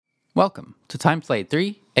Welcome to Time Played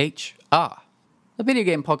 3HR, a video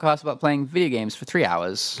game podcast about playing video games for 3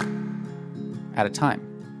 hours at a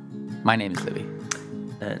time. My name is Louis.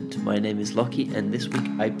 And my name is Lockie, and this week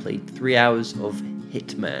I played 3 hours of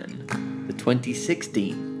Hitman, the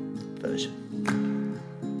 2016 version.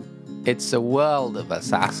 It's a world of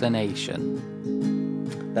assassination.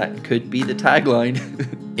 That could be the tagline.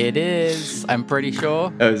 It is, I'm pretty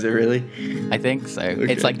sure. Oh, is it really? I think so.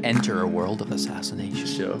 Okay. It's like enter a world of assassination.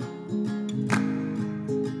 Sure.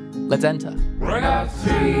 Let's enter.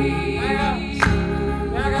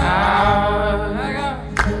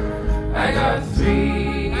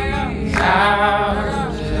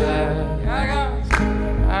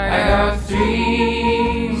 I got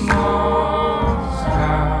three more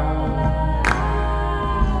scars.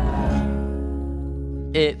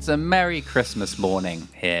 It's a Merry Christmas morning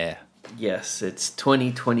here. Yes, it's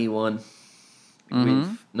 2021.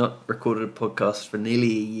 We've not recorded a podcast for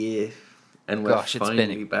nearly a year, and we're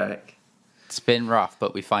finally back. It's been rough,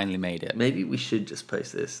 but we finally made it. Maybe we should just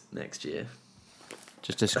post this next year.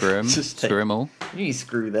 Just to screw them. Screw them all. You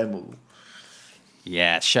screw them all.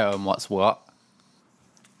 Yeah, show them what's what.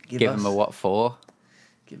 Give them a what for.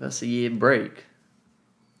 Give us a year break.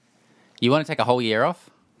 You want to take a whole year off?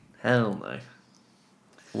 Hell no.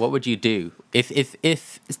 What would you do if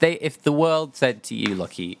the world said to you,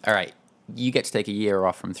 Lucky, all right, you get to take a year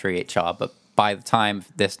off from 3HR, but by the time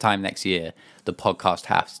this time next year, the podcast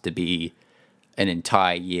has to be an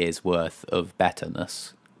entire year's worth of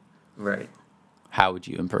betterness. Right. How would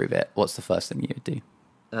you improve it? What's the first thing you would do?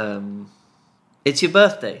 It's your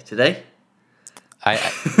birthday today.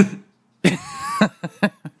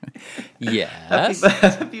 Yes.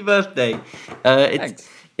 Happy birthday. Thanks.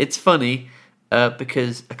 It's funny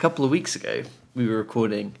because a couple of weeks ago we were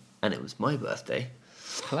recording and it was my birthday.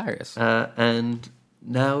 Hilarious. And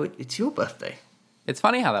now it's your birthday. It's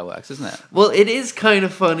funny how that works, isn't it? Well, it is kind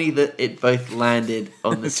of funny that it both landed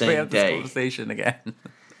on the We same have this day. conversation again.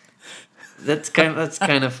 That's kind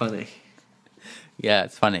of funny. Yeah,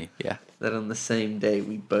 it's funny. Yeah. That on the same day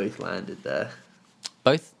we both landed there.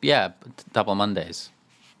 Both, yeah, double Mondays.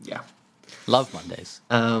 Yeah. Love Mondays.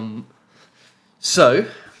 So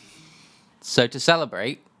So to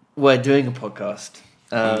celebrate, we're doing a podcast.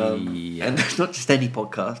 Yeah. And not just any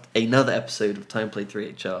podcast, another episode of Time Play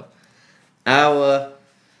 3HR. Our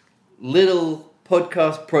little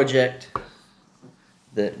podcast project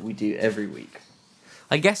that we do every week.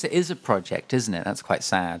 I guess it is a project, isn't it? That's quite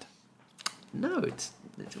sad. No, it's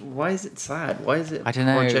why is it sad? Why is it I don't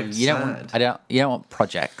know. project You don't sad? want. You don't want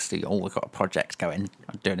projects. Do you? Oh, we've got a project going.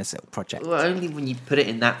 I'm doing this little project. Well, only when you put it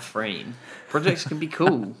in that frame. Projects can be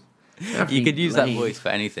cool. You could use that voice for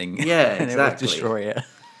anything. Yeah, and it would exactly. destroy it.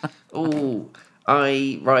 Oh,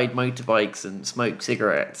 I ride motorbikes and smoke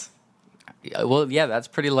cigarettes. Well, yeah, that's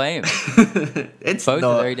pretty lame. It's Both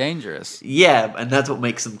not. are very dangerous. Yeah, and that's what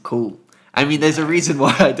makes them cool. I mean, there's a reason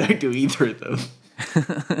why I don't do either of them.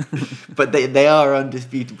 But they are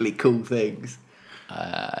undisputably cool things.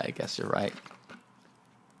 I guess you're right.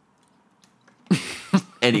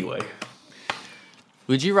 Anyway.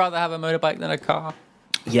 Would you rather have a motorbike than a car?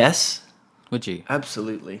 Yes, Would you?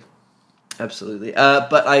 absolutely. Absolutely.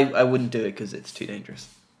 But I wouldn't do it because it's too dangerous.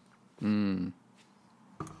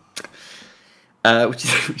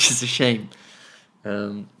 Which is a shame.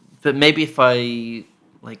 But maybe if I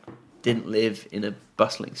didn't live in a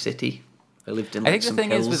bustling city, I lived in I think the some thing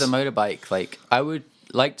hills. is with a motorbike, I would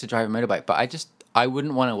like to drive a motorbike, but I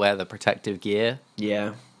wouldn't want to wear the protective gear.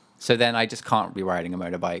 Yeah. So then I just can't be riding a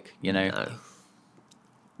motorbike, you know? No.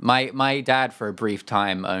 My dad, for a brief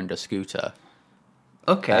time, owned a scooter.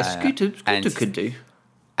 Okay, a scooter and- could do.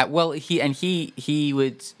 Well,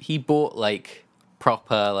 he bought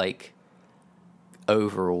proper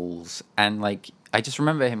overalls, and I just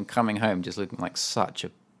remember him coming home just looking like such a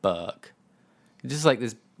burk, just like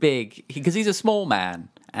this big, because he's a small man,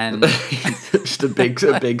 and Just a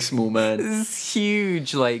big small man. this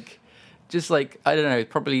huge I don't know,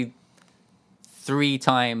 probably 3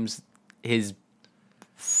 times his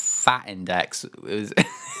fat index. It was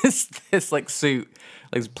this suit,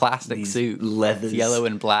 this plastic These suit, leathers. yellow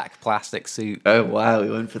and black plastic suit. Oh wow, we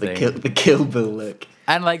went for the Thing. Kill Bill look.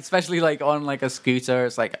 And especially on a scooter,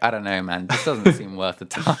 it's I don't know, man. This doesn't seem worth the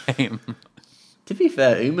time. To be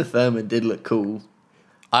fair, Uma Thurman did look cool.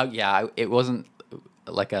 Oh yeah, it wasn't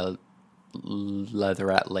like a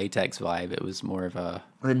leatherette latex vibe. It was more of a.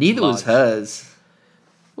 And neither was large- hers.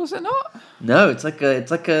 Was it not? No, it's like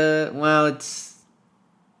a well,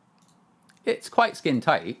 It's quite skin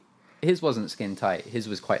tight. His wasn't skin tight. His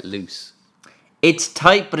was quite loose. it's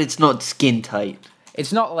tight, but it's not skin tight.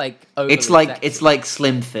 It's not overly It's like sexy. it's like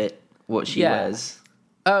slim fit what she Yeah. wears.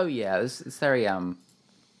 Oh yeah, it's very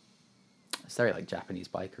like Japanese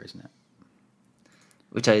biker, isn't it?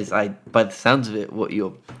 Which is, by the sounds of it, what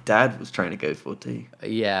your dad was trying to go for too.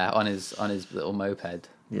 Yeah, on his little moped.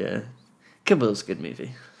 Yeah. Kill Bill's a good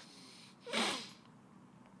movie.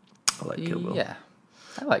 I like Kill Bill. Yeah,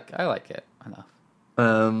 I like it enough.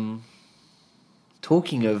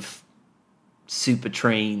 Talking of super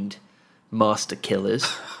trained master killers,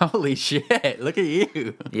 Holy shit! Look at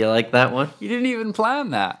you. you like that one? You didn't even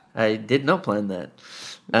plan that. I did not plan that.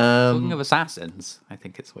 Talking of assassins, I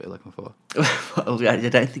think it's what you're looking for. I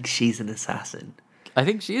don't think she's an assassin. I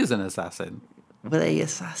think she is an assassin. Were they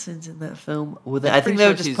assassins in that film? Were they? I think Pretty they were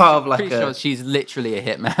sure just she's- part of like pretty a. sure she's literally a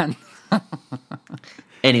hitman.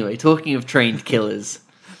 Anyway, talking of trained killers.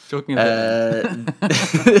 Talking of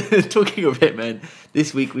Talking of Hitman,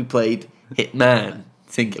 this week we played Hitman,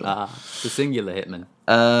 singular. the singular hitman.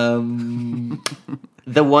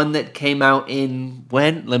 The one that came out in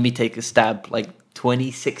when? Let me take a stab. Like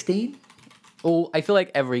 2016? Oh, I feel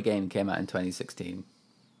like every game came out in 2016.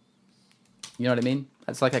 You know what I mean?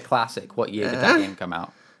 That's like a classic. What year did that game come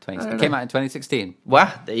out? I It don't came know. out in 2016.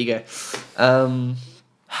 Wow, there you go.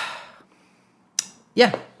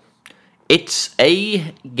 Yeah. It's a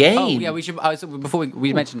game. Oh yeah, we should. Before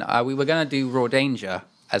we mentioned we were gonna do Raw Danger,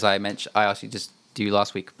 as I mentioned. I asked you just do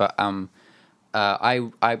last week, but I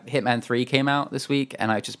Hitman 3 came out this week,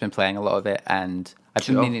 and I've just been playing a lot of it, and I've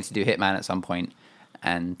been Sure. meaning to do Hitman at some point,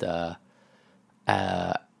 and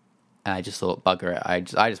I just thought, bugger it, I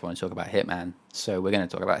just want to talk about Hitman, so we're gonna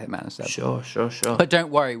talk about Hitman instead. Sure. But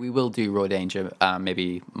don't worry, we will do Raw Danger.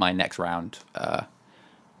 Maybe my next round,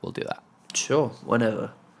 we'll do that Sure,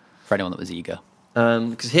 whenever. for anyone that was eager.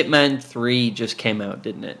 Because Hitman 3 just came out,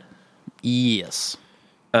 didn't it? Yes,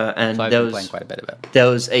 And so I've there been was playing quite a bit of it. there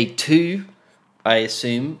was a 2, I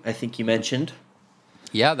assume. I think you mentioned.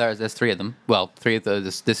 Yeah, there's 3 of them. Well, 3 of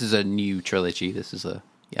those. This is a new trilogy. This is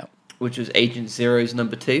yeah. Which was Agent Zero's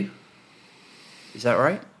number 2. Is that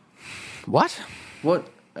right? What? What?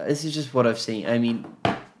 This is just what I've seen. I mean,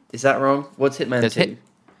 is that wrong? What's Hitman 2?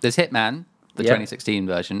 There's Hitman, the Yeah. 2016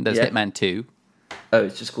 version. There's Yeah. Hitman 2 Oh,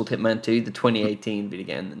 it's just called Hitman 2. The 2018 bit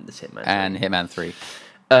again, and this Hitman 2. and Hitman 3.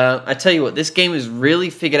 I tell you what, this game has really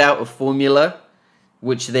figured out a formula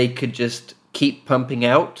which they could just keep pumping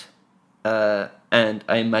out, and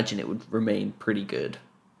I imagine it would remain pretty good.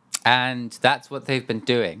 And that's what they've been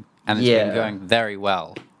doing, and it's Yeah. been going very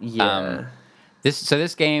well. Yeah.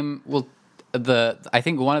 This game will I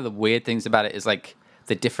think one of the weird things about it is like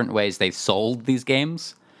the different ways they've sold these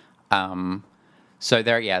games. So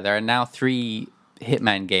there are now 3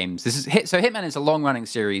 Hitman games. So Hitman is a long running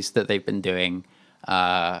series that they've been doing.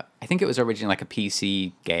 I think it was originally like a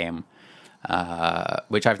PC game,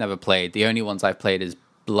 which I've never played. The only ones I've played is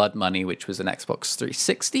Blood Money, which was an Xbox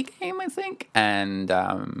 360 game, I think, and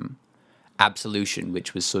Absolution,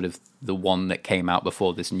 which was sort of the one that came out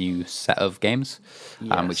before this new set of games,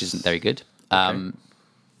 which isn't very good. And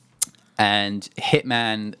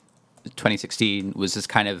Hitman 2016 was this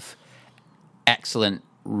kind of excellent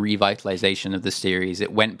revitalization of the series.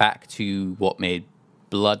 It went back to what made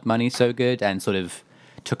Blood Money so good and sort of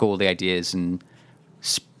took all the ideas and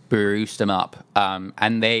spruced them up. And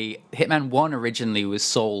Hitman 1 originally was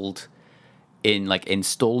sold in like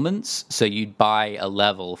installments, so you'd buy a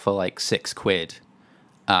level for like £6,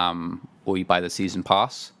 or you buy the season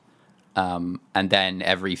pass, and then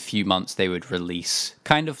every few months they would release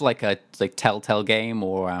kind of like a Telltale game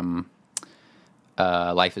or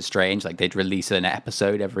Life is Strange. Like they'd release an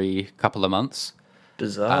episode every couple of months,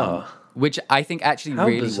 Bizarre. which I think actually How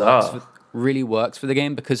really bizarre. works for the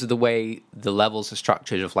game because of the way the levels are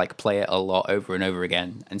structured. Of like play it a lot over and over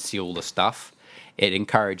again and see all the stuff. It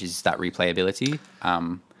encourages that replayability.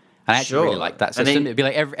 And I actually really Sure. like that I system. mean- It'd be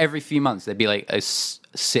like every few months there'd be like a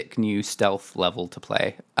sick new stealth level to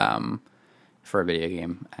play for a video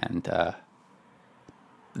game, and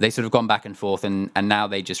they sort of gone back and forth, and now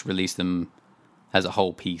they just release them as a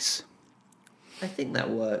whole piece. I think that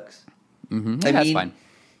works. Yeah, I that's mean, fine.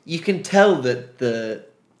 You can tell that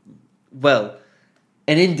an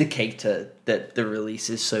indicator that the release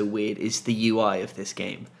is so weird is the UI of this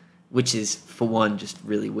game, which is, for one, just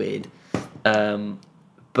really weird.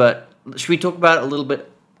 But should we talk about a little bit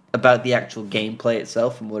about the actual gameplay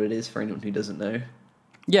itself and what it is for anyone who doesn't know?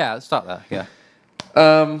 Yeah, let's start there.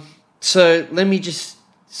 Yeah. So let me just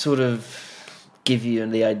sort of give you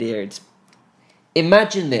the idea.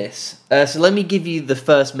 Imagine this. So let me give you the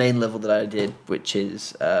first main level that I did, which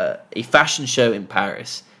is a fashion show in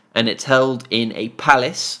Paris, and it's held in a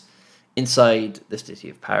palace inside the city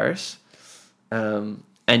of Paris. And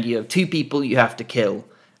you have 2 people you have to kill,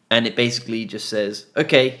 and it basically just says,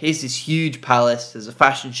 okay, here's this huge palace. There's a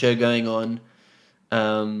fashion show going on.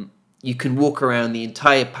 You can walk around the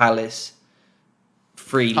entire palace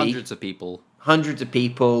freely. Hundreds of people. Hundreds of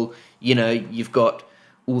people. You know, you've got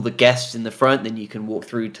all the guests in the front. Then you can walk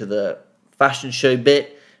through to the fashion show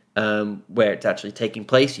bit where it's actually taking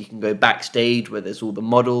place. You can go backstage where there's all the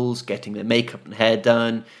models getting their makeup and hair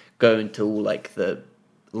done. Go into all like the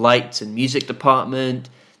lights and music department.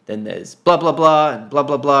 Then there's blah blah blah and blah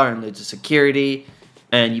blah blah and loads of security.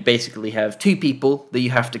 And you basically have 2 people that you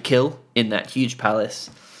have to kill in that huge palace.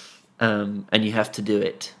 And you have to do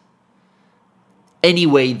it any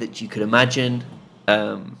way that you could imagine,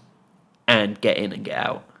 and get in and get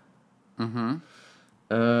out. Mm-hmm.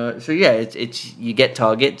 So yeah, it's you get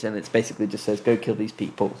targets, and it's basically just says go kill these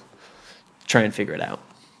people. Try and figure it out.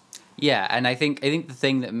 Yeah, and I think the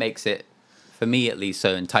thing that makes it, for me at least,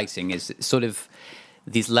 so enticing is sort of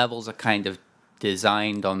these levels are kind of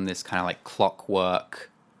designed on this kind of like clockwork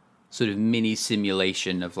sort of mini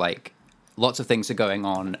simulation of like lots of things are going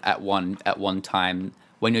on at one time.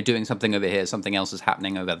 When you're doing something over here, something else is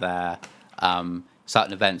happening over there.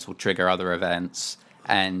 Certain events will trigger other events,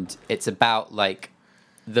 and it's about like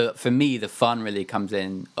for me the fun really comes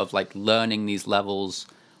in of like learning these levels,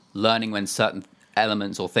 learning when certain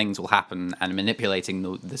elements or things will happen, and manipulating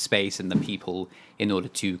the space and the people in order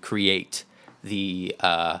to create the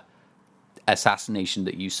assassination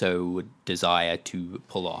that you so desire to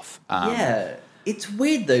pull off. Yeah, it's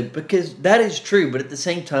weird though, because that is true, but at the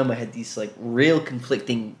same time I had these like real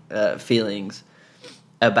conflicting feelings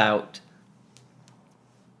about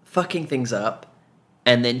fucking things up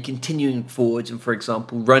and then continuing forwards and, for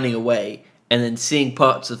example, running away and then seeing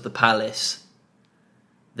parts of the palace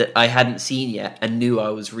that I hadn't seen yet and knew I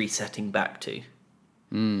was resetting back to.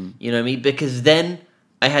 You know what I mean? Because then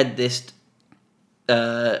I had this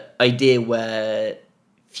idea where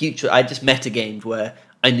I just metagamed where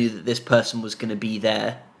I knew that this person was going to be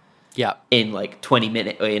there in like 20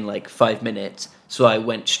 minutes or in like 5 minutes. So I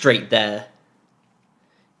went straight there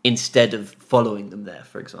instead of following them there,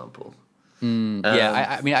 for example.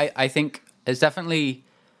 Yeah, I mean, I think it's definitely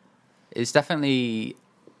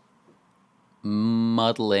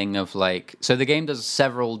muddling of like, so the game has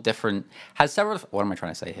several, what am I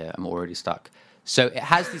trying to say here? I'm already stuck. So it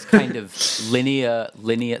has these kind of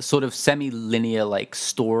linear, sort of semi-linear like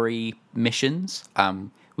story missions,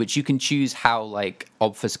 which you can choose how like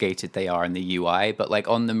obfuscated they are in the UI, but like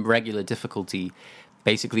on the regular difficulty,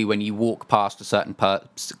 basically when you walk past a certain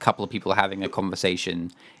couple of people having a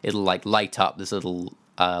conversation, it'll like light up this little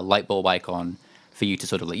light bulb icon for you to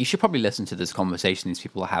sort of like, you should probably listen to this conversation these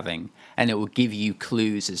people are having, and it will give you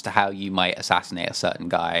clues as to how you might assassinate a certain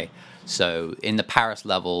guy. So in the Paris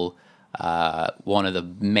level, one of the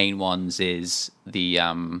main ones is you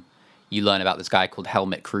learn about this guy called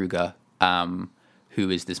Helmut Kruger, who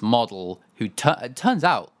is this model who turns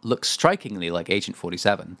out looks strikingly like Agent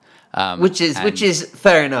 47. Which is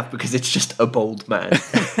fair enough, because it's just a bold man.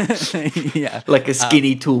 Yeah. Like a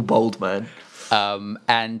skinny, tall, bold man.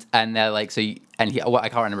 And they're like, I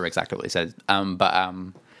can't remember exactly what they said, but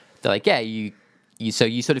they're like, yeah, you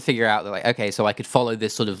sort of figure out that like, okay, so I could follow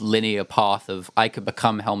this sort of linear path of I could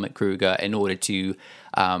become Helmut Kruger in order to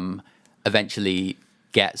eventually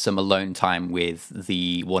get some alone time with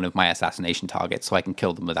one of my assassination targets, so I can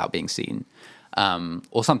kill them without being seen,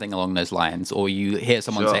 or something along those lines. Or you hear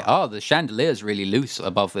someone say, "Oh, the chandelier's really loose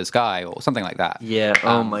above this guy," or something like that. Yeah.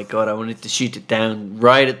 Oh my god, I wanted to shoot it down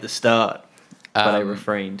right at the start, but I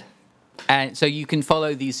refrained. And so you can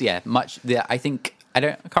follow these. Yeah, I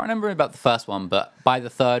can't remember about the first one, but by the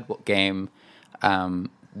third game,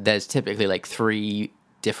 there's typically like 3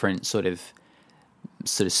 different sort of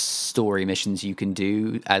story missions you can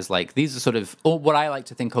do, as like these are sort of, or what I like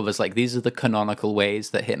to think of as like these are the canonical ways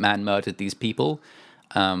that Hitman murdered these people,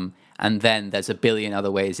 and then there's a billion other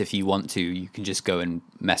ways if you want to. You can just go and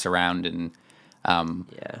mess around and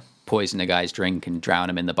poison a guy's drink and drown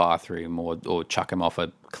him in the bathroom, or chuck him off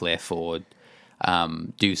a cliff, or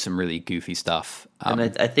do some really goofy stuff. And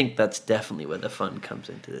I think that's definitely where the fun comes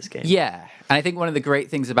into this game. Yeah, and I think one of the great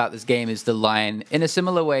things about this game is the line, in a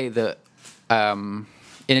similar way that,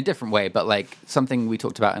 in a different way, but like something we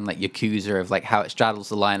talked about in like Yakuza, of like how it straddles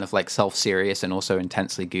the line of like self-serious and also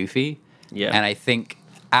intensely goofy. Yeah. And I think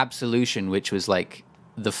Absolution, which was like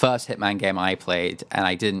the first Hitman game I played and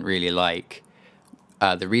I didn't really like,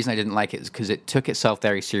 the reason I didn't like it is because it took itself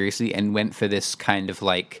very seriously and went for this kind of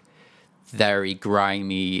like very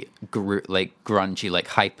grimy, like grungy, like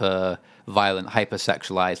hyper violent, hyper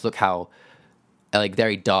sexualized, look how like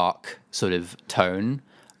very dark sort of tone.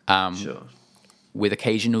 Sure. With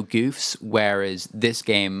occasional goofs, whereas this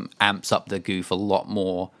game amps up the goof a lot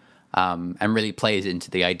more and really plays into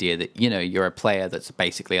the idea that you're a player that's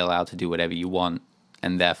basically allowed to do whatever you want,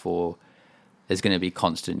 and therefore there's going to be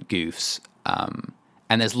constant goofs.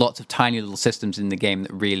 And there's lots of tiny little systems in the game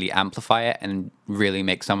that really amplify it and really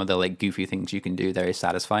make some of the like goofy things you can do very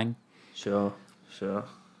satisfying. Sure. Do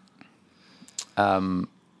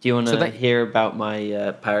you want to hear about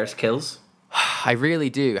my Paris kills? I really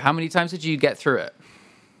do. How many times did you get through it?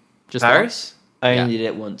 Just Paris? I only did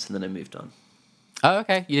it once and then I moved on. Oh,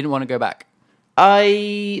 okay. You didn't want to go back?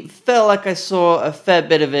 I felt like I saw a fair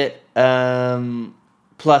bit of it.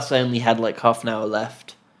 Plus, I only had like half an hour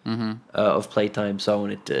left of playtime, so I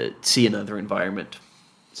wanted to see another environment.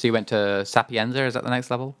 So you went to Sapienza? Is that the next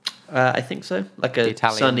level? I think so. Like a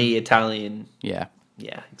sunny Italian. Yeah,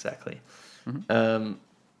 exactly.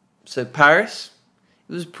 So Paris,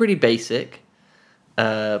 it was pretty basic,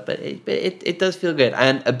 but it does feel good.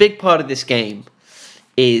 And a big part of this game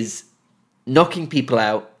is knocking people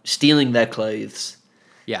out, stealing their clothes,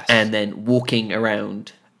 and then walking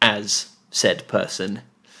around as said person.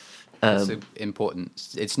 That's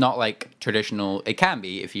important. It's not like traditional. It can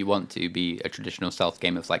be if you want to be a traditional stealth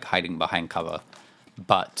game of like hiding behind cover,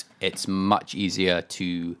 but it's much easier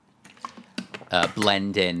to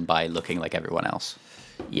blend in by looking like everyone else.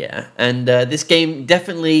 Yeah, and this game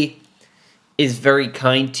definitely is very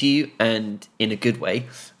kind to you, and in a good way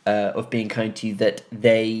of being kind to you, that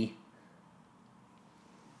they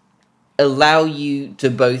allow you to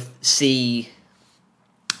both see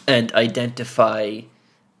and identify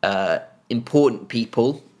important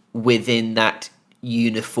people within that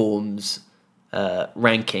uniform's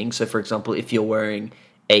ranking. So, for example, if you're wearing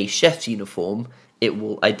a chef's uniform, it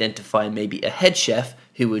will identify maybe a head chef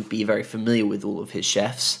who would be very familiar with all of his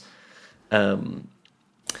chefs, so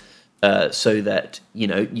that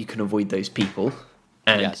you can avoid those people.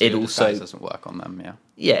 And so it also doesn't work on them.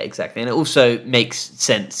 Yeah, exactly, and it also makes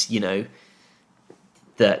sense,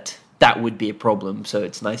 that would be a problem. So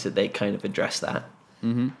it's nice that they kind of address that.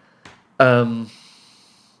 And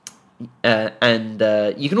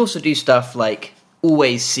you can also do stuff like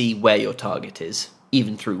always see where your target is,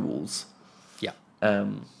 even through walls.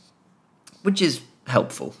 Which is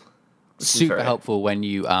helpful. Super helpful when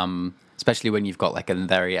you, especially when you've got like a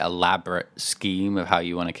very elaborate scheme of how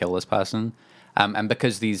you want to kill this person. And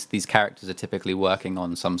because these characters are typically working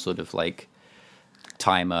on some sort of like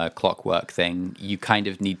timer clockwork thing, you kind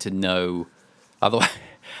of need to know otherwise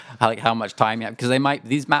like how much time you have, because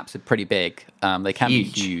these maps are pretty big. They can be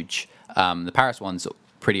huge. The Paris one's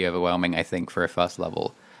pretty overwhelming, I think, for a first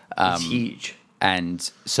level. It's huge. And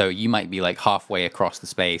so you might be like halfway across the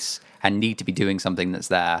space and need to be doing something that's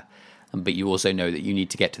there, but you also know that you need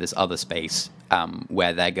to get to this other space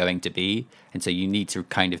where they're going to be, and so you need to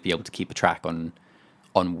kind of be able to keep a track on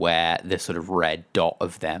where this sort of red dot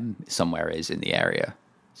of them somewhere is in the area.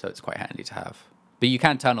 So it's quite handy to have. But you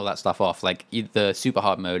can turn all that stuff off. Like the super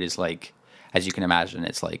hard mode is like, as you can imagine,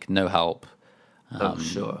 it's like no help.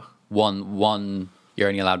 Sure. One. You're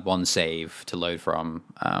only allowed one save to load from.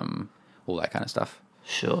 All that kind of stuff.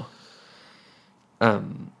 Sure.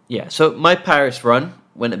 Yeah. So my Paris run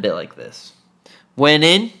went a bit like this. Went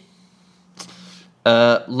in.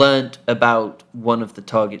 Learned about one of the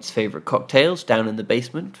target's favorite cocktails down in the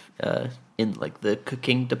basement, in like the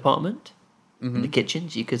cooking department, in the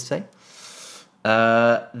kitchens, you could say.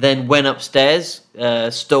 Then went upstairs,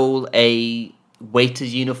 stole a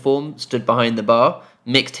waiter's uniform, stood behind the bar,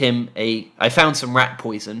 mixed him I found some rat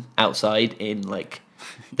poison outside in like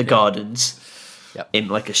the gardens, in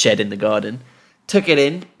like a shed in the garden. Took it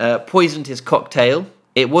in, poisoned his cocktail.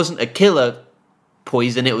 It wasn't a killer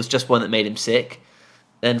poison, it was just one that made him sick.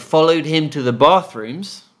 Then followed him to the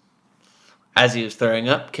bathrooms as he was throwing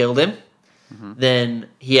up, killed him. Then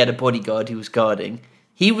he had a bodyguard who was guarding.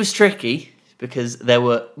 He was tricky because there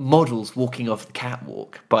were models walking off the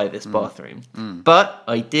catwalk by this bathroom. But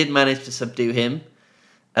I did manage to subdue him,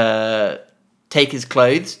 take his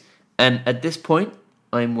clothes, and at this point,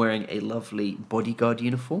 I'm wearing a lovely bodyguard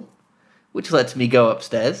uniform, which lets me go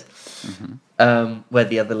upstairs, where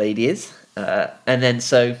the other lady is. And then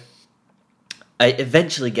so I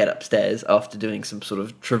eventually get upstairs after doing some sort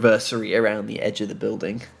of traversery around the edge of the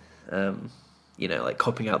building. Like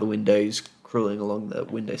hopping out the windows, crawling along the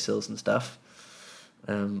windowsills and stuff.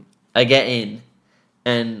 I get in,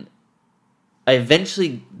 and I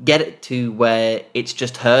eventually get it to where it's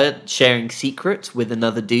just her sharing secrets with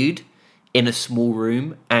another dude in a small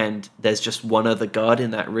room, and there's just one other guard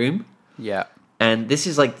in that room. Yeah. And this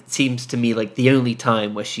is like, seems to me like the only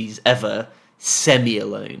time where she's ever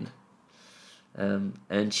semi-alone. And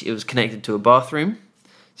it was connected to a bathroom.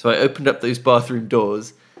 So I opened up those bathroom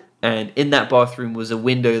doors, and in that bathroom was a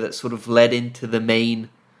window that sort of led into the main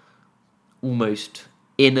almost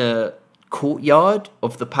inner courtyard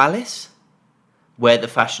of the palace where the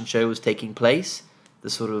fashion show was taking place. The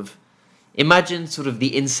sort of imagine sort of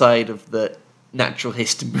the inside of the Natural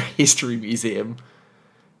History Museum.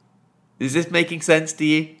 Is this making sense to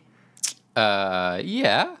you?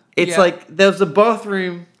 Yeah. It's yeah. like there was a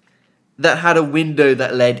bathroom that had a window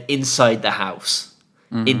that led inside the house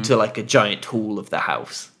into like a giant hall of the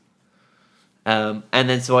house. And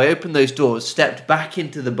then so I opened those doors, stepped back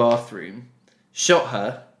into the bathroom, shot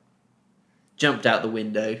her, jumped out the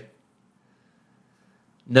window.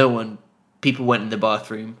 No one, people went in the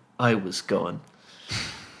bathroom. I was gone.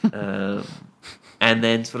 And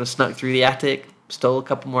then sort of snuck through the attic, stole a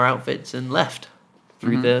couple more outfits and left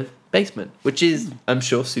through the basement, which is, I'm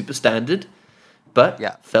sure, super standard, but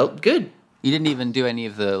felt good. You didn't even do any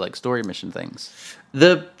of the like story mission things.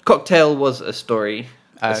 The cocktail was a story,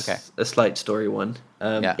 Okay. a slight story one.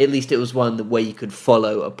 Yeah. At least it was one where you could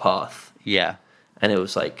follow a path, Yeah. and it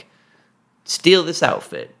was like, steal this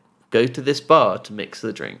outfit, go to this bar to mix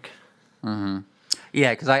the drink.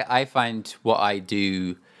 Yeah, because I find what I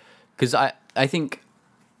do, because I think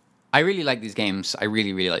I really like these games. I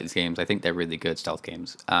really, really like these games. I think they're really good stealth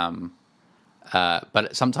games.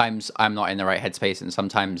 But sometimes I'm not in the right headspace, and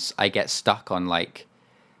sometimes I get stuck on like,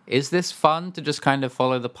 is this fun to just kind of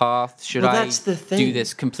follow the path? Should Well, I that's the do thing.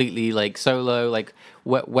 this completely like solo? Like,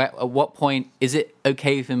 at what point is it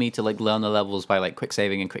okay for me to like learn the levels by like quick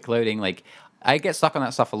saving and quick loading? Like, I get stuck on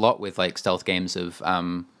that stuff a lot with like stealth games of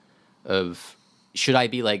should I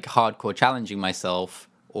be like hardcore challenging myself,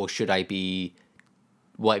 or should I be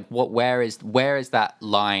like where is that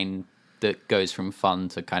line that goes from fun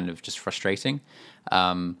to kind of just frustrating?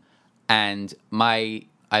 And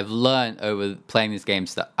I've learned over playing these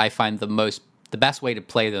games that I find the best way to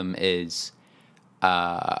play them is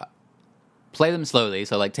play them slowly.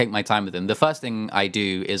 So like take my time with them. The first thing I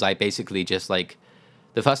do is I basically just like,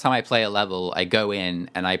 the first time I play a level, I go in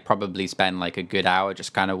and I probably spend like a good hour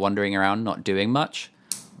just kind of wandering around, not doing much.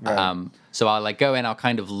 Right. So I'll like go in, I'll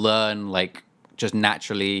kind of learn like just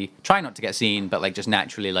naturally, try not to get seen, but like just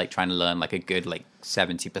naturally like trying to learn like a good like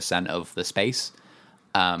 70% of the space.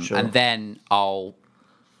 Sure. And then I'll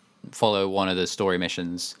follow one of the story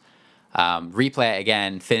missions, replay it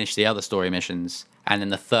again, finish the other story missions, and then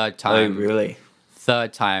the third time, really?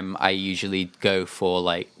 I usually go for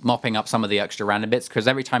like mopping up some of the extra random bits, because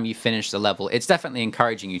every time you finish the level, it's definitely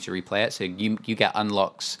encouraging you to replay it. So you get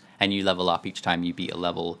unlocks and you level up each time you beat a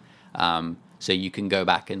level. So you can go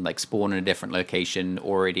back and like spawn in a different location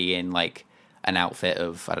already in like an outfit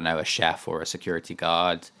of, I don't know, a chef or a security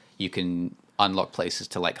guard. You can unlock places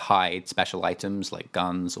to like hide special items like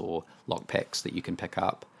guns or lockpicks that you can pick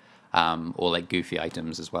up, or like goofy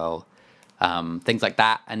items as well. Things like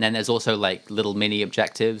that. And then there's also like little mini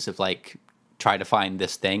objectives of like try to find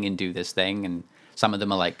this thing and do this thing. And some of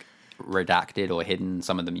them are like redacted or hidden.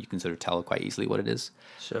 Some of them you can sort of tell quite easily what it is.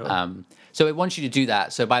 Sure. So it wants you to do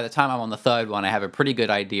that. So by the time I'm on the third one, I have a pretty good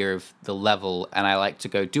idea of the level, and I like to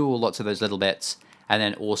go do lots of those little bits. And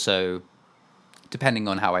then also, depending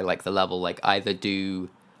on how I like the level, like I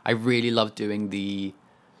really love doing the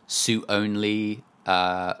suit only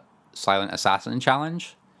Silent Assassin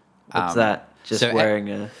challenge. What's that? Just so wearing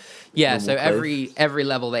a... Yeah, normal so clothes? every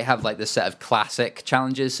level they have like this set of classic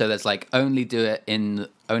challenges. So there's like only do it in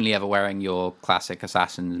only ever wearing your classic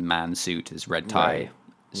assassin man suit, his red tie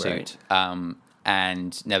suit,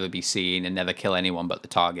 and never be seen and never kill anyone but the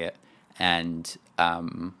target. And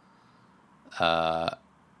so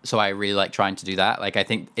I really like trying to do that. Like I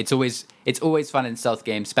think it's always fun in stealth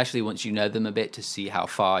games, especially once you know them a bit, to see how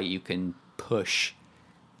far you can push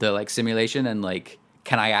the like simulation and like,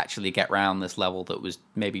 can I actually get around this level that was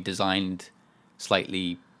maybe designed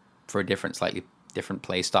slightly for a slightly different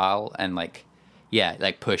play style, and like, yeah,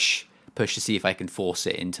 like push to see if I can force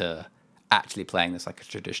it into actually playing this like a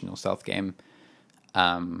traditional stealth game.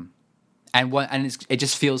 And it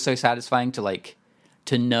just feels so satisfying to like,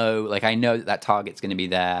 to know, like I know that target's going to be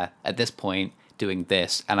there at this point doing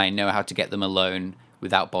this, and I know how to get them alone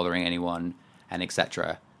without bothering anyone, and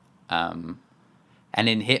etc. And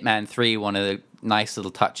in Hitman 3, one of the nice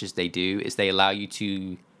little touches they do is they allow you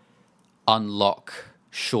to unlock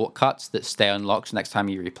shortcuts that stay unlocked next time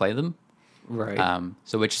you replay them. Right.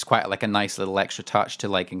 So which is quite like a nice little extra touch to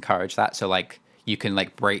like encourage that. So like you can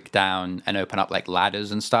like break down and open up like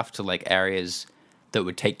ladders and stuff to like areas that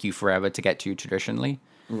would take you forever to get to traditionally.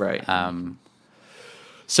 Right.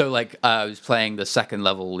 So like I was playing the second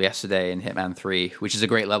level yesterday in Hitman 3, which is a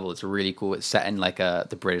great level. It's really cool. It's set in like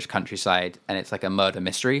the British countryside, and it's like a murder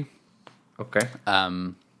mystery. Okay.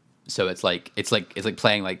 So it's like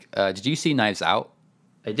playing like did you see Knives Out?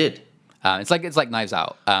 I did. It's like Knives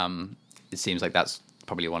Out. it seems like that's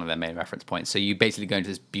probably one of their main reference points. So you basically go into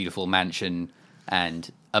this beautiful mansion,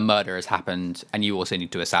 and a murder has happened, and you also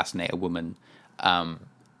need to assassinate a woman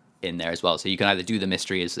in there as well. So you can either do the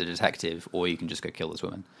mystery as the detective, or you can just go kill this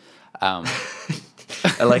woman.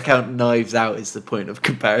 I like how Knives Out is the point of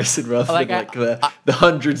comparison rather Like, than the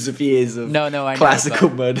hundreds of years of No, I know, classical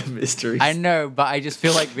but- murder mysteries. I know, but I just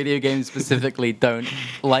feel like video games specifically don't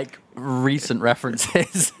like recent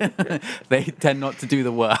references. They tend not to do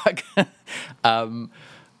the work.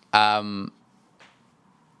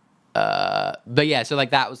 But yeah, so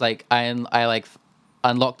like that was like I like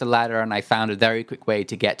unlocked a ladder, and I found a very quick way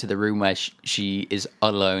to get to the room where she is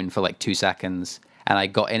alone for like 2 seconds, and I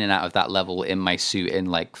got in and out of that level in my suit in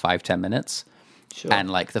like 5-10 minutes. Sure. And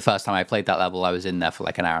like the first time I played that level, I was in there for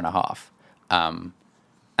like an hour and a half,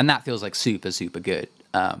 and that feels like super good.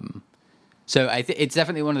 So it's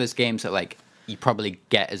definitely one of those games that like you probably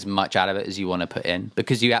get as much out of it as you want to put in,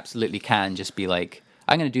 because you absolutely can just be like,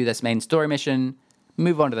 I'm going to do this main story mission,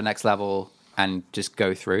 move on to the next level, and just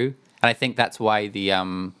go through. And I think that's why the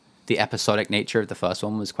episodic nature of the first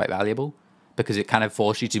one was quite valuable, because it kind of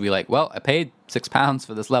forced you to be like, well, I paid £6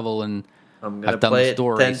 for this level, and I'm gonna I've done play the it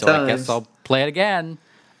story, 10 so I guess times. I'll play it again.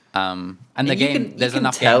 And the you game, can- you there's can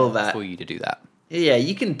enough tell game that. for you to do that. Yeah,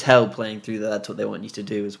 you can tell playing through that that's what they want you to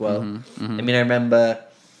do as well. Mm-hmm, I mean, I remember.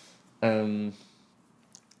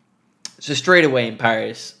 So straight away in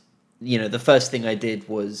Paris, the first thing I did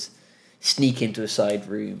was sneak into a side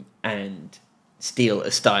room and steal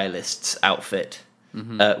a stylist's outfit,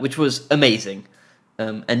 which was amazing.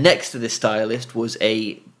 And next to this stylist was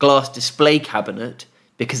a glass display cabinet,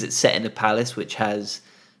 because it's set in a palace which has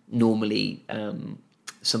normally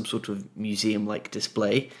some sort of museum-like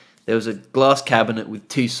display. There was a glass cabinet with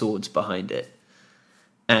 2 swords behind it.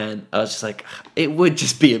 And I was just like, it would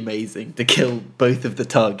just be amazing to kill both of the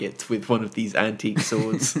targets with one of these antique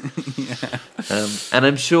swords. And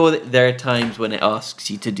I'm sure that there are times when it asks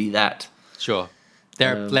you to do that. Sure.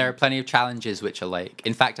 There are plenty of challenges which are like,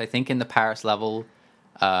 in fact, I think in the Paris level,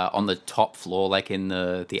 on the top floor, like in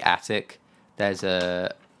the attic, there's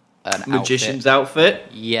an Magician's outfit.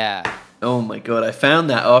 Yeah. Oh my god, I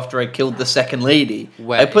found that after I killed the second lady.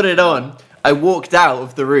 Where- I put it on, I walked out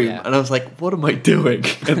of the room, Yeah. and I was like, what am I doing?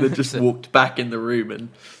 And then just walked back in the room and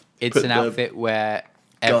It's put an the outfit where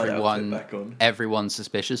guard outfit back on. everyone's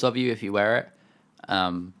suspicious of you if you wear it.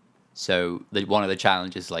 So one of the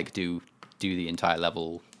challenges is like do the entire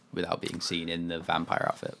level without being seen in the vampire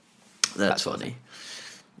outfit. That's sort of funny.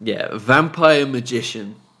 Yeah, vampire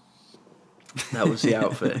magician. That was the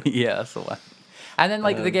outfit. Yeah, that's the one. And then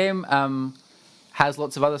like the game has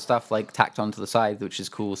lots of other stuff like tacked onto the side, which is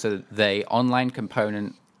cool. So the online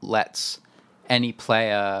component lets any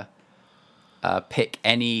player pick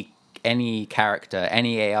any character,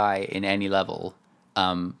 any AI in any level,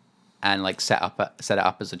 and like set it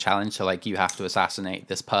up as a challenge. So like you have to assassinate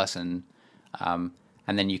this person, and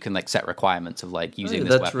then you can like set requirements of like using this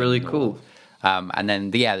that's weapon. really or- cool. And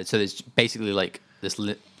then so there's basically like this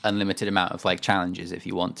unlimited amount of like challenges if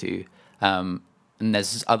you want to. And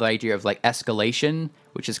there's this other idea of like escalation,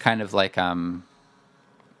 which is kind of like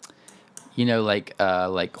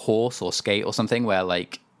like horse or skate or something, where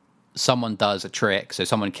like someone does a trick, so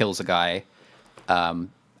someone kills a guy,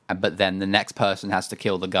 but then the next person has to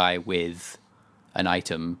kill the guy with an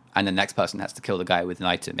item, and the next person has to kill the guy with an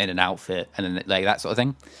item in an outfit, and then like that sort of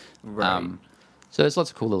thing. Right. So there's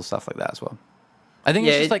lots of cool little stuff like that as well. I think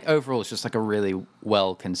Yeah, it's just like overall, it's just like a really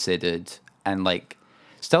well considered, and like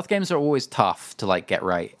stealth games are always tough to like get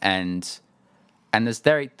right, and there's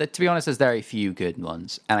to be honest, there's very few good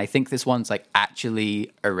ones, and I think this one's like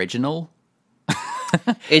actually original.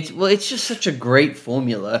 It's just such a great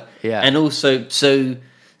formula. Yeah. And also so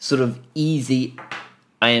sort of easy,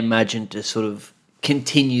 I imagine, to sort of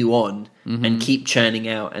continue on and keep churning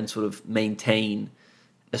out and sort of maintain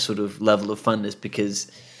a sort of level of funness, because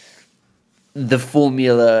the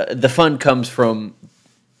fun comes from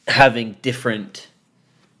having different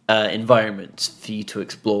environments for you to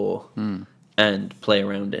explore and play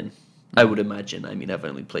around in. I would imagine. I mean, I've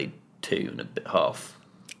only played 2 and a bit half.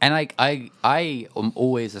 And I am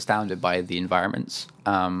always astounded by the environments.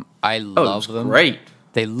 I Oh, it love was them. great.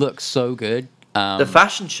 They look so good. The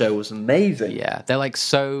fashion show was amazing. Yeah, they're like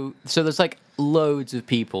so there's like loads of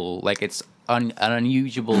people. Like it's an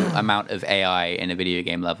unusual amount of AI in a video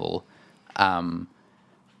game level. So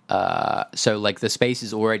like the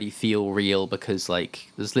spaces already feel real, because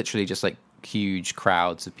like there's literally just like huge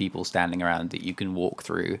crowds of people standing around that you can walk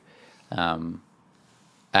through, and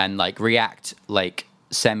like react like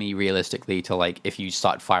semi-realistically to like if you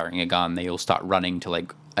start firing a gun, they all start running to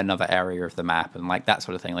like another area of the map and like that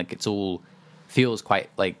sort of thing. Like it's all feels quite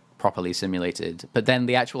like properly simulated. But then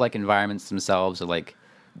the actual like environments themselves are like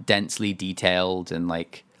densely detailed and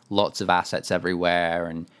like lots of assets everywhere,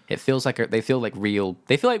 and it feels like they feel like real.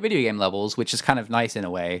 They feel like video game levels, which is kind of nice in a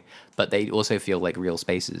way, but they also feel like real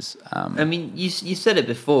spaces. I mean, you said it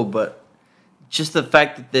before, but just the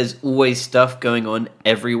fact that there's always stuff going on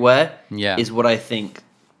everywhere Yeah. is what I think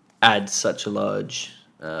adds such a large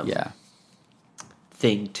Yeah,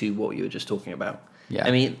 thing to what you were just talking about. Yeah.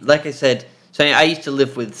 I mean, like I said, so I used to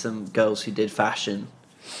live with some girls who did fashion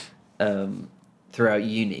throughout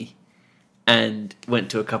uni, and went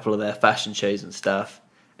to a couple of their fashion shows and stuff.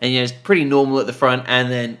 And it's pretty normal at the front,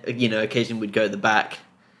 and then occasionally we'd go at the back,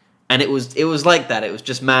 and it was like that. It was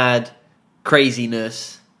just mad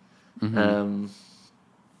craziness, and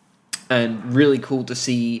really cool to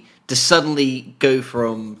see to suddenly go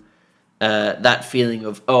from that feeling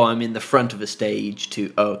of I'm in the front of a stage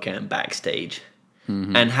to okay, I'm backstage,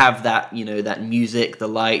 and have that that music, the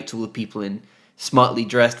lights, all the people in smartly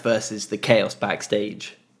dressed versus the chaos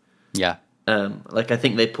backstage. yeah. I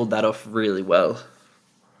think they pulled that off really well.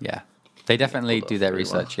 Yeah, they definitely do their really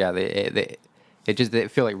well. research. Yeah, they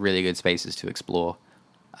feel like really good spaces to explore.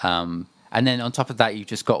 And then on top of that, you've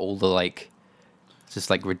just got all the just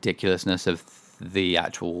ridiculousness of the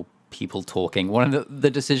actual people talking. One of the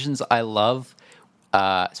decisions I love,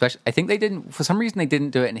 especially I think they didn't for some reason they didn't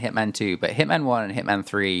do it in Hitman 2, but Hitman 1 and Hitman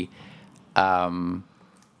 3,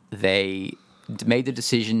 they made the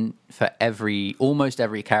decision for almost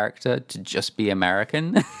every character to just be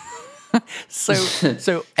American.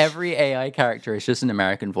 So every AI character is just an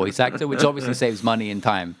American voice actor, which obviously saves money and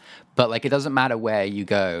time. But it doesn't matter where you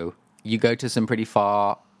go to some pretty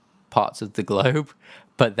far parts of the globe,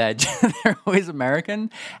 but they're always American,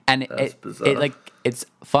 and That's bizarre. it's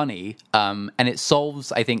funny, and it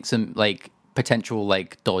solves I think some potential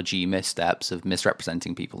dodgy missteps of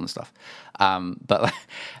misrepresenting people and stuff, but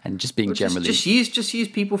and just being generally just use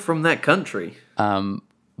people from that country.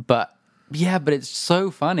 but yeah, but it's so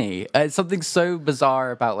funny. It's something so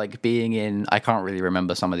bizarre about being in. I can't really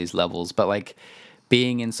remember some of these levels, but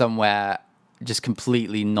being in somewhere just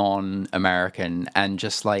completely non-American, and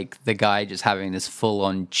just the guy just having this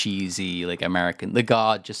full-on cheesy American. The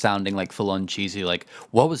guard just sounding full-on cheesy.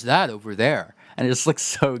 What was that over there? And it just looks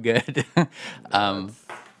so good.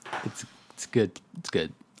 It's good. It's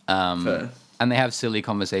good. Fair. And they have silly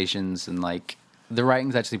conversations, and the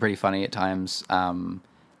writing's actually pretty funny at times.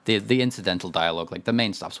 The incidental dialogue, the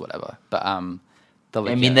main stuff's whatever, but I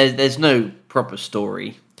mean, there's no proper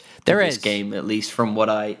story. There to this is. game, at least from what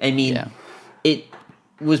I mean. Yeah. It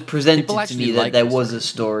was presented People to actually me that like there the was story. a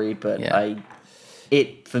story, but Yeah.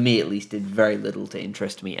 it for me at least did very little to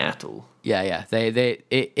interest me at all. Yeah.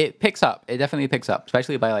 It picks up. It definitely picks up,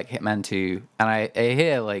 especially by Hitman 2. And I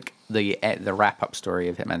hear the wrap up story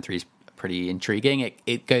of Hitman 3 is pretty intriguing.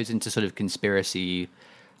 It goes into sort of conspiracy,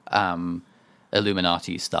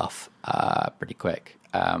 Illuminati stuff, pretty quick.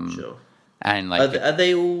 Sure. And Are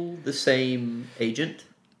they all the same agent?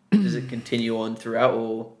 Does it continue on throughout,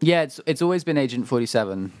 or yeah, it's always been Agent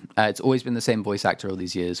 47. It's always been the same voice actor all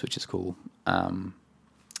these years, which is cool. Yeah.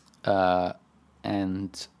 I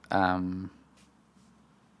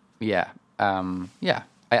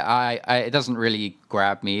it doesn't really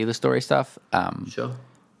grab me, the story stuff. sure?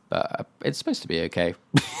 But it's supposed to be okay.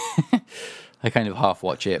 I kind of half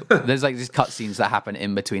watch it. There's these cutscenes that happen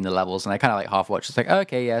in between the levels, and I kind of half watch. It's oh,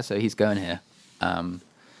 okay, yeah, so he's going here.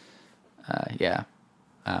 Yeah.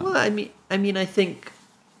 Well, I mean, I think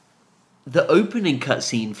the opening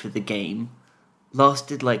cutscene for the game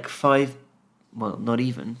lasted 5, well, not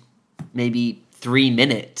even, maybe 3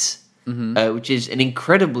 minutes, which is an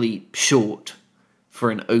incredibly short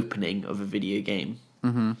for an opening of a video game.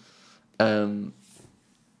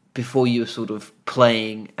 Before you were sort of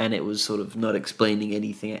playing, and it was sort of not explaining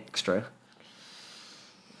anything extra.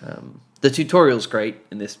 The tutorial's great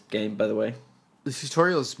in this game, by the way. The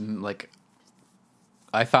tutorial's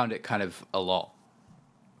I found it kind of a lot.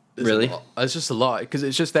 Really? It's just a lot because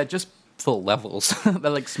they're just full levels.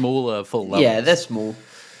 They're smaller full levels. Yeah, they're small.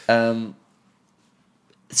 So,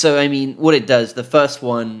 I mean, what it does, the first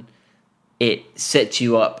one, it sets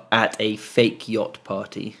you up at a fake super yacht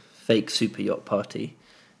party.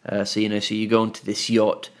 So you go onto this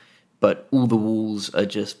yacht, but all the walls are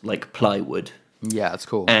just plywood. Yeah, that's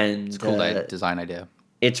cool. And, it's a cool design idea.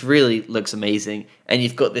 It really looks amazing. And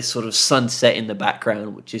you've got this sort of sunset in the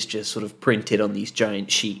background, which is just sort of printed on these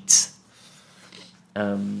giant sheets.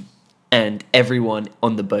 And everyone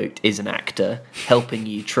on the boat is an actor helping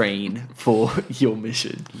you train for your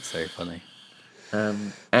mission. It's so funny.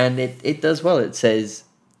 And it does well. It says,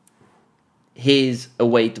 here's a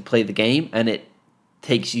way to play the game, and it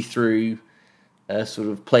takes you through sort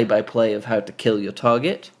of play-by-play of how to kill your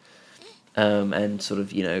target, and sort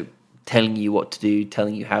of, telling you what to do,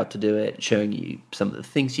 telling you how to do it, showing you some of the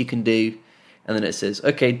things you can do, and then it says,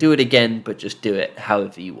 okay, do it again, but just do it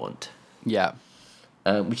however you want. Yeah.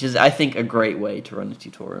 Which is, I think, a great way to run a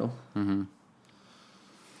tutorial.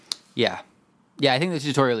 Yeah. Yeah, I think the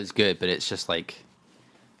tutorial is good, but it's just like,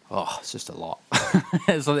 it's just a lot.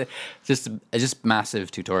 Just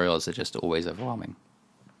massive tutorials are just always overwhelming.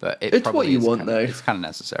 But It's what you want, though. It's kind of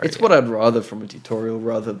necessary. It's what I'd rather from a tutorial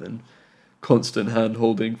rather than constant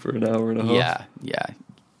hand-holding for an hour and a half.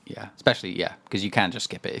 Yeah. Especially, because you can just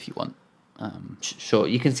skip it if you want. Sure,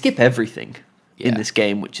 you can skip everything in Yeah. this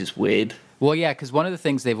game, which is weird. Well, yeah, because one of the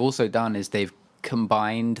things they've also done is they've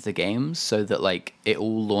combined the games so that like it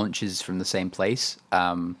all launches from the same place.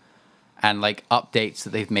 And like updates that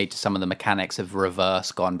they've made to some of the mechanics have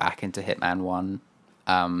reverse gone back into Hitman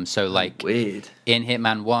 1. So like Weird. in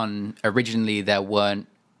Hitman 1, originally there weren't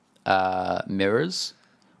mirrors,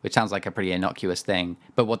 which sounds like a pretty innocuous thing.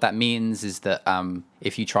 But what that means is that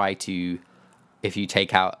if you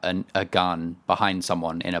take out a gun behind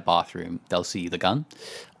someone in a bathroom, they'll see the gun.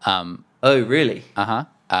 Oh, really? Uh-huh.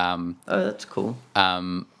 Oh, that's cool.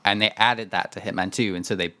 And they added that to Hitman 2, and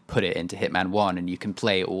so they put it into Hitman 1, and you can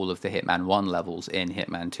play all of the Hitman 1 levels in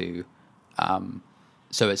Hitman 2.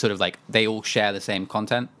 So it's sort of like they all share the same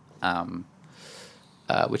content,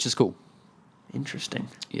 which is cool. Interesting.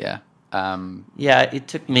 Yeah. Yeah, it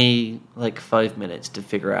took me like 5 minutes to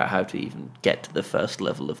figure out how to even get to the first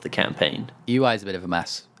level of the campaign. UI is a bit of a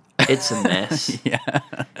mess. It's a mess. Yeah.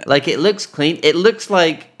 Like, it looks clean. It looks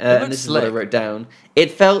like, and looks this is what I slick. wrote down.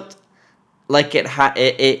 It felt like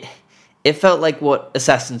it felt like what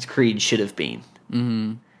Assassin's Creed should have been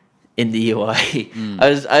in the UI.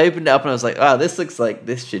 I opened it up and I was like, wow, this looks like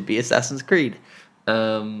this should be Assassin's Creed.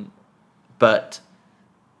 But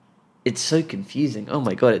it's so confusing. Oh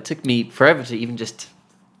my god, it took me forever to even just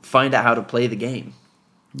find out how to play the game.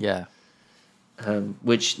 Yeah.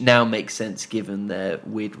 Which now makes sense given their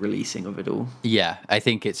weird releasing of it all. Yeah, I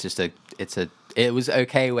think it's just it was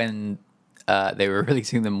okay when they were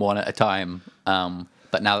releasing them one at a time,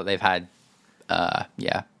 but now that they've had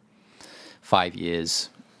 5 years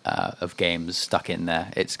of games stuck in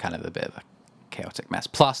there, it's kind of a bit of a chaotic mess.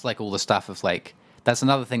 Plus, like all the stuff of like, that's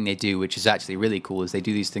another thing they do, which is actually really cool, is they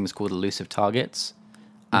do these things called elusive targets.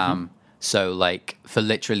 So like for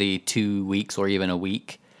literally 2 weeks or even a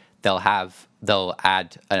week, they'll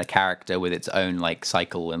add a character with its own like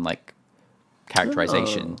cycle and like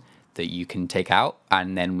characterization that you can take out,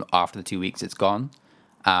 and then after the 2 weeks it's gone,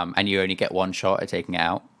 and you only get one shot at taking it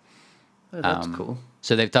out. Oh, that's cool.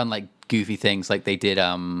 So they've done like goofy things, like they did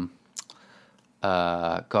God,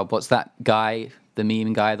 what's that guy, the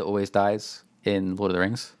meme guy that always dies in Lord of the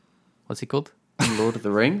Rings? What's he called? Lord of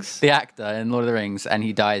the Rings? The actor in Lord of the Rings, and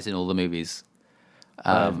he dies in all the movies.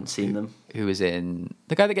 I haven't seen them. Who was in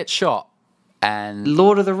the guy that gets shot, and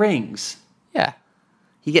Lord of the Rings? yeah,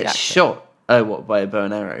 He gets actor. shot. Oh, what, by a bow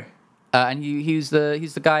and arrow? and he's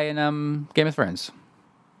the guy in Game of Thrones.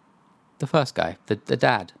 The first guy, the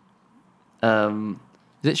dad.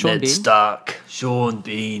 Is it Sean Ned Bean? Stark. Sean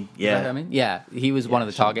Bean. Is that what I Yeah. mean, yeah, he was one of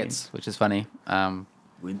the Sean targets, which is funny.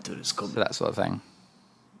 Winter is So coming. that sort of thing.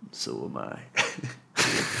 So am I.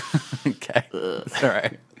 Okay, it's all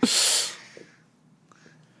right.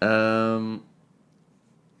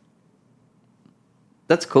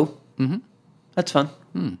 That's cool. Mm-hmm. That's fun.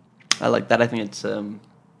 I like that. I think it's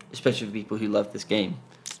especially for people who love this game.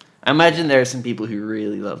 I imagine there are some people who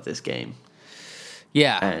really love this game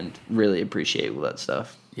Yeah, and really appreciate all that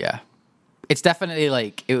stuff. yeah. It's definitely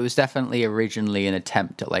like, it was definitely originally an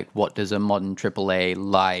attempt at like, what does a modern AAA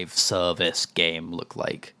live service game look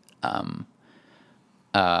like?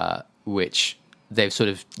 Which they've sort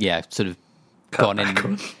of gone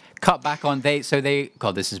in, cut back on.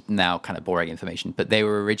 God, this is now kind of boring information, but they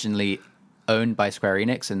were originally owned by Square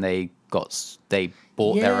Enix, and they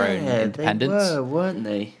bought their own independence. They were, weren't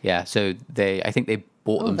they? Yeah, so I think they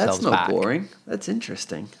bought themselves that's not back. boring. That's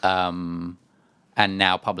interesting. And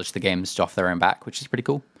now publish the games off their own back, which is pretty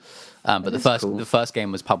cool. But is cool. the first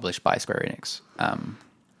game was published by Square Enix.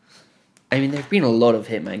 I mean, there've been a lot of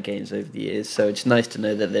Hitman games over the years, so it's nice to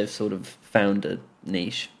know that they've sort of found a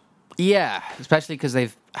niche. Yeah, especially because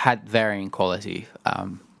they've had varying quality,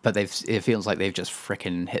 but it feels like they've just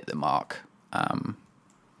frickin' hit the mark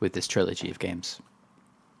with this trilogy of games.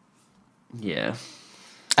 Yeah.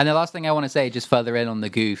 And the last thing I want to say, just further in on the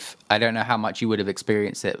goof, I don't know how much you would have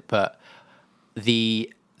experienced it, but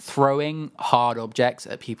the throwing hard objects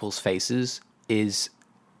at people's faces is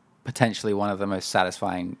potentially one of the most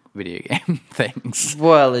satisfying video game things.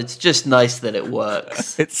 Well, it's just nice that it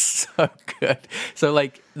works. It's so good. So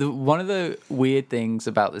like one of the weird things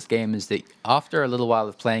about this game is that after a little while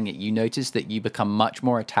of playing it, you notice that you become much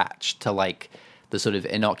more attached to like the sort of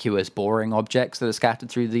innocuous, boring objects that are scattered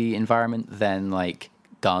through the environment than like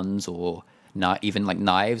guns or not even like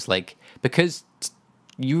knives. Like because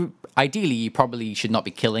you probably should not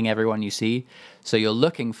be killing everyone you see, so you're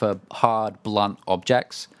looking for hard, blunt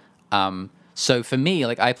objects. So for me,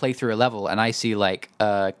 like I play through a level and I see like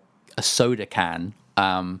a soda can.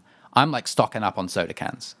 I'm like stocking up on soda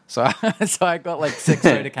cans. So I got like 6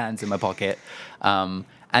 soda cans in my pocket. And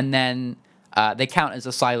then they count as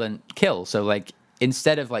a silent kill. So like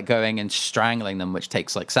instead of like going and strangling them, which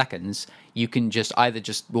takes like seconds, you can just either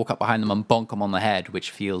just walk up behind them and bonk them on the head,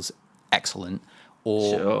 which feels excellent.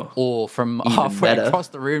 Or from Even halfway better. across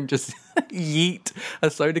the room, just yeet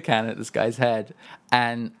a soda can at this guy's head.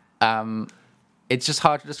 And it's just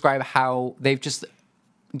hard to describe how they've just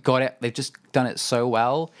got it. They've just done it so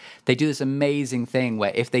well. They do this amazing thing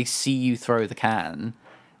where if they see you throw the can,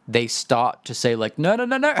 they start to say like, no, no,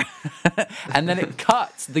 no, no. And then it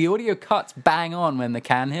cuts. The audio cuts bang on when the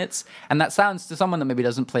can hits. And that sounds to someone that maybe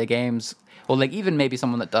doesn't play games, or like even maybe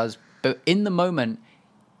someone that does, but in the moment,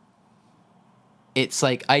 it's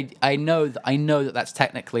like I know that that's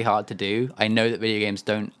technically hard to do. I know that video games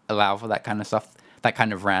don't allow for that kind of stuff, that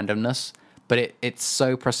kind of randomness. But it's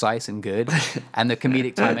so precise and good, and the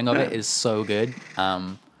comedic timing of it is so good.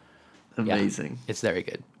 Amazing. Yeah, it's very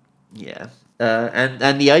good. Yeah,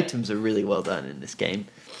 and the items are really well done in this game.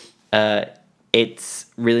 It's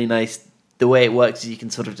really nice. The way it works is you can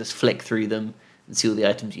sort of just flick through them and see all the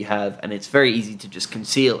items you have, and it's very easy to just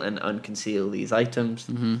conceal and unconceal these items.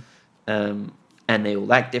 Mm-hmm. And they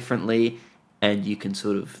all act differently, and you can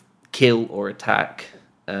sort of kill or attack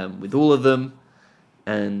with all of them,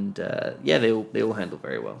 and they all handle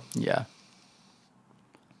very well. Yeah.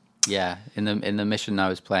 Yeah, in the mission I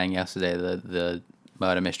was playing yesterday, the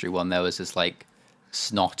murder mystery one, there was this like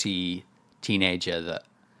snotty teenager that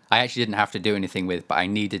I actually didn't have to do anything with, but I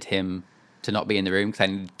needed him to not be in the room because I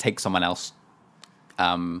needed to take someone else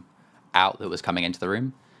out that was coming into the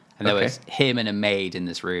room. And there was him and a maid in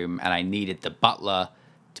this room, and I needed the butler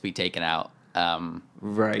to be taken out,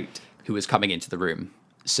 Right. who was coming into the room.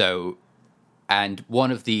 So, and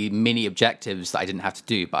one of the mini objectives that I didn't have to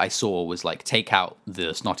do, but I saw was like take out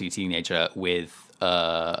the snotty teenager with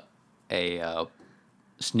a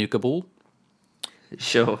snooker ball.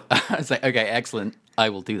 Sure. I was like, okay, excellent. I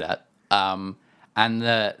will do that. And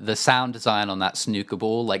the sound design on that snooker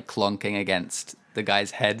ball, like clunking against the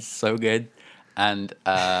guy's head, so good. And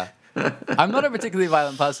I'm not a particularly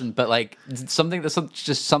violent person, but like something that's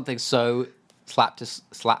just something so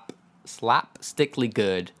slapstickly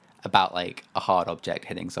good about like a hard object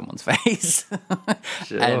hitting someone's face.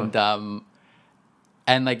 Sure.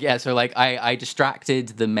 And like yeah, so like I distracted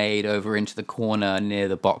the maid over into the corner near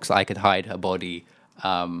the box I could hide her body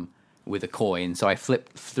with a coin. So I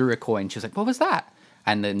flipped through a coin. She was like, "What was that?"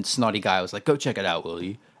 And then snotty guy was like, "Go check it out, will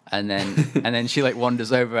you?" And then she like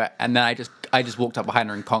wanders over, and then I just walked up behind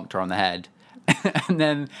her and conked her on the head, and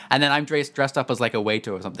then I'm dressed up as like a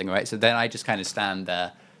waiter or something, right? So then I just kind of stand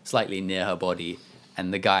there slightly near her body,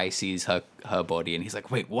 and the guy sees her body, and he's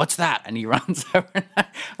like, "Wait, what's that?" And he runs over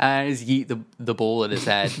and just yeet the ball at his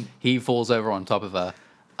head. He falls over on top of her.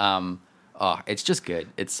 It's just good.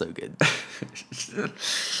 It's so good.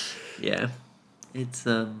 Yeah, it's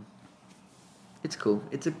cool.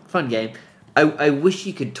 It's a fun game. I wish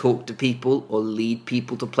you could talk to people or lead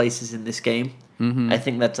people to places in this game. Mm-hmm. I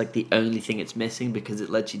think that's like the only thing it's missing, because it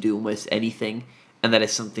lets you do almost anything, and that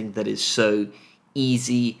is something that is so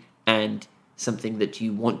easy and something that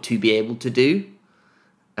you want to be able to do.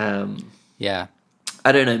 Yeah,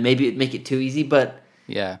 I don't know, maybe it'd make it too easy, but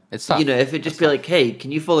yeah, it's tough. you know, if it'd just be like, "Hey,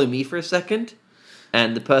 can you follow me for a second?"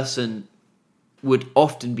 And the person would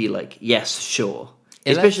often be like, "Yes, sure."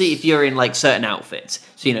 Especially if you're in like certain outfits.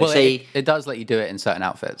 So, you know, Well, say it does let you do it in certain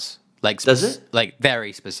outfits, like Does it? Like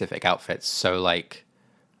very specific outfits. So like,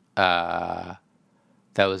 there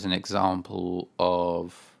was an example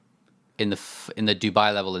of in the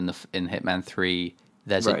Dubai level in Hitman 3.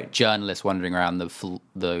 There's a Right. journalist wandering around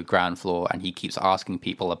the ground floor, and he keeps asking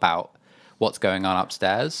people about what's going on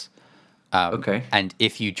upstairs. Okay. And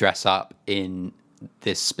if you dress up in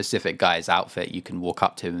this specific guy's outfit, you can walk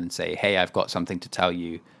up to him and say, "Hey, I've got something to tell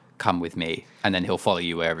you. Come with me," and then he'll follow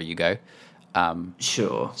you wherever you go.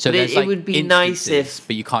 Sure. So But there's, it like, would be nice instances, if,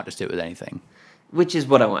 but you can't just do it with anything. which is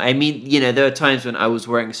what I want. I mean, you know, there are times when I was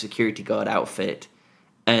wearing a security guard outfit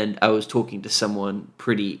and I was talking to someone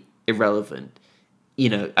pretty irrelevant,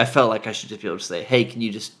 I felt like I should just be able to say, hey, can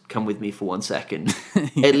you just come with me for 1 second?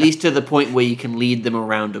 At least to the point where you can lead them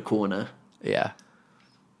around a corner. Yeah.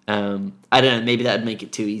 I don't know, maybe that would make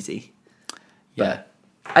it too easy. Yeah.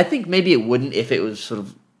 But I think maybe it wouldn't if it was sort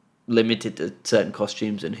of limited to certain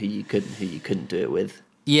costumes and who you could and who you couldn't do it with.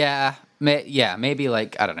 Yeah. Maybe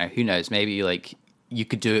like, I don't know, who knows? Maybe like you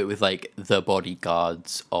could do it with like the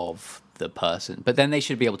bodyguards of the person, but then they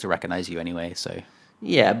should be able to recognize you anyway, so.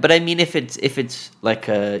 Yeah, but I mean, if it's like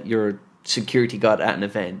you're a security guard at an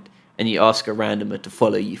event and you ask a randomer to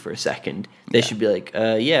follow you for a second, they should be like,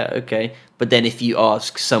 yeah, okay. But then if you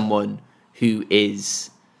ask someone who is,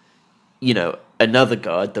 another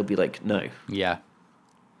guard, they'll be like, no, Yeah.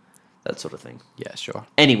 that sort of thing. Yeah, sure.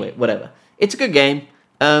 Anyway, whatever. It's a good game.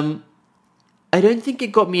 I don't think it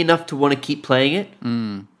got me enough to want to keep playing it,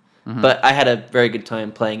 but I had a very good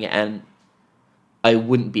time playing it, and I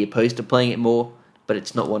wouldn't be opposed to playing it more. But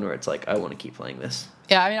it's not one where it's like, I want to keep playing this.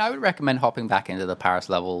 Yeah, I mean, I would recommend hopping back into the Paris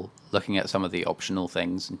level, looking at some of the optional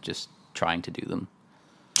things and just trying to do them.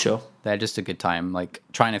 Sure. They're just a good time. Like,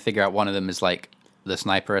 trying to figure out one of them is like the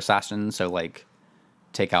sniper assassin, so like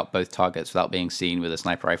take out both targets without being seen with a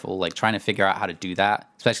sniper rifle. Like, trying to figure out how to do that,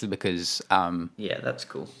 especially because Yeah, that's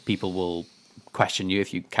cool. people will question you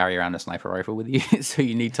if you carry around a sniper rifle with you. So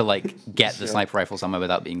you need to like get the Sure. sniper rifle somewhere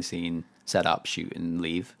without being seen, set up, shoot, and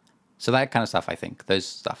leave. So that kind of stuff, I think.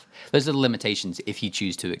 Those are the limitations, if you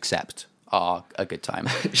choose to accept, are a good time.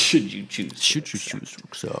 Should you choose? Should you choose to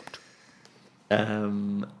accept?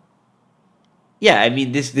 Yeah, I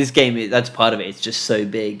mean, this game, that's part of it. It's just so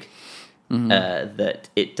big that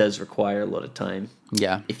it does require a lot of time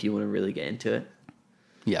Yeah. if you want to really get into it.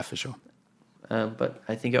 Yeah, for sure. But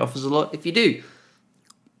I think it offers a lot if you do.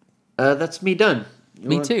 That's me done. You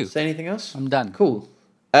Me wanna too. Say anything else? I'm done. Cool.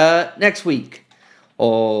 Next week.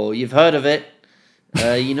 Oh, you've heard of it.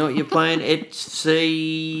 You know what you're playing? It's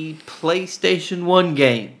a PlayStation 1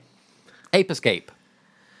 game. Ape Escape.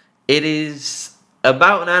 It is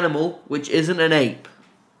about an animal which isn't an ape.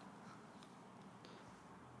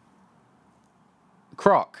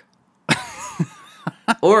 Croc.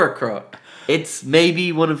 Or a croc. It's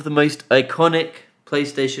maybe one of the most iconic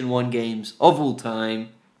PlayStation 1 games of all time.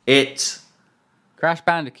 It's... Crash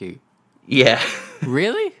Bandicoot. Yeah.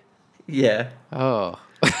 Really? Yeah. Oh.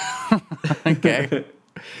 Okay.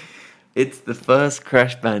 It's the first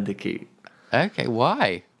Crash Bandicoot. Okay,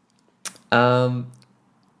 why? Long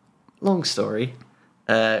story,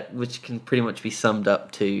 which can pretty much be summed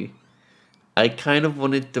up to, I kind of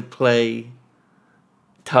wanted to play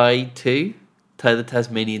Ty 2, Ty the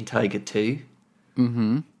Tasmanian Tiger 2,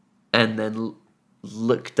 and then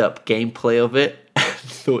looked up gameplay of it and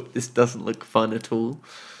thought this doesn't look fun at all.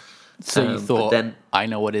 So you but thought, then- I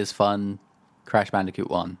know what is fun, Crash Bandicoot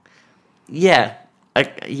 1. Yeah,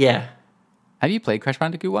 yeah, Have you played Crash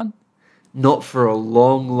Bandicoot 1? not for a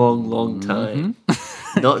long, long, long time.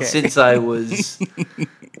 Not since I was,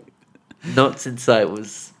 not since I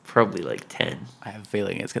was probably like 10. I have a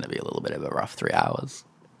feeling it's going to be a little bit of a rough 3 hours.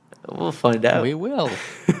 We'll find out. We will.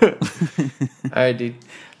 All right, dude.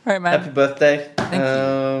 All right, man. Happy birthday. Thank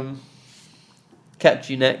you. Catch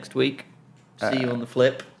you next week. See you on the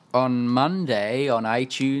flip. On Monday on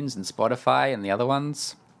iTunes and Spotify and the other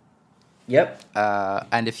ones. Yep.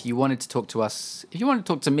 And if you wanted to talk to us, if you want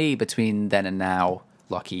to talk to me between then and now,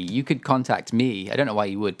 Lockie, you could contact me. I don't know why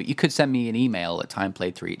you would, but you could send me an email at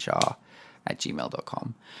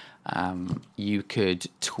timeplayed3hr@gmail.com. You could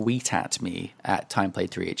tweet at me at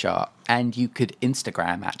timeplayed3hr, and you could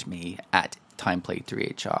Instagram at me at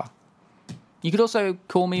timeplayed3hr. You could also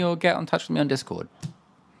call me or get in touch with me on Discord.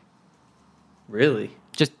 Really?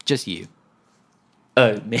 Just you.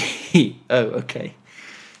 Oh, me. Oh, okay.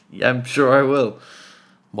 Yeah, I'm sure I will.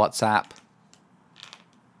 WhatsApp,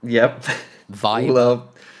 Yep. Viber.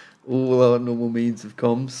 all our normal means of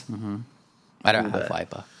comms. I don't all have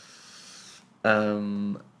that.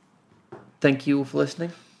 Viber. Thank you all for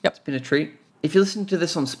listening. Yep. It's been a treat. If you're listening to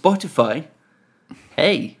this on Spotify,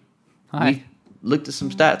 hey. Hi. We looked at some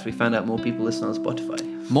stats. We found out more people listen on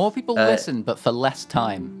Spotify. More people listen, but for less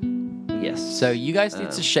time. Yes. So you guys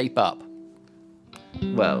need to shape up.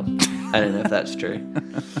 Well, I don't know if that's true.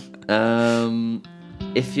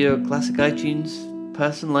 If you're a classic iTunes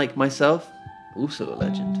person like myself, also a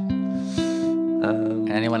legend. And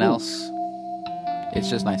anyone else? It's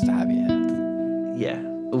just nice to have you here. Yeah.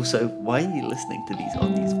 Also, why are you listening to these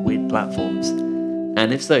on these weird platforms?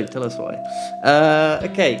 And if so, tell us why.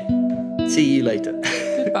 Okay. See you later.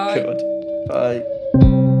 Goodbye. God. Bye.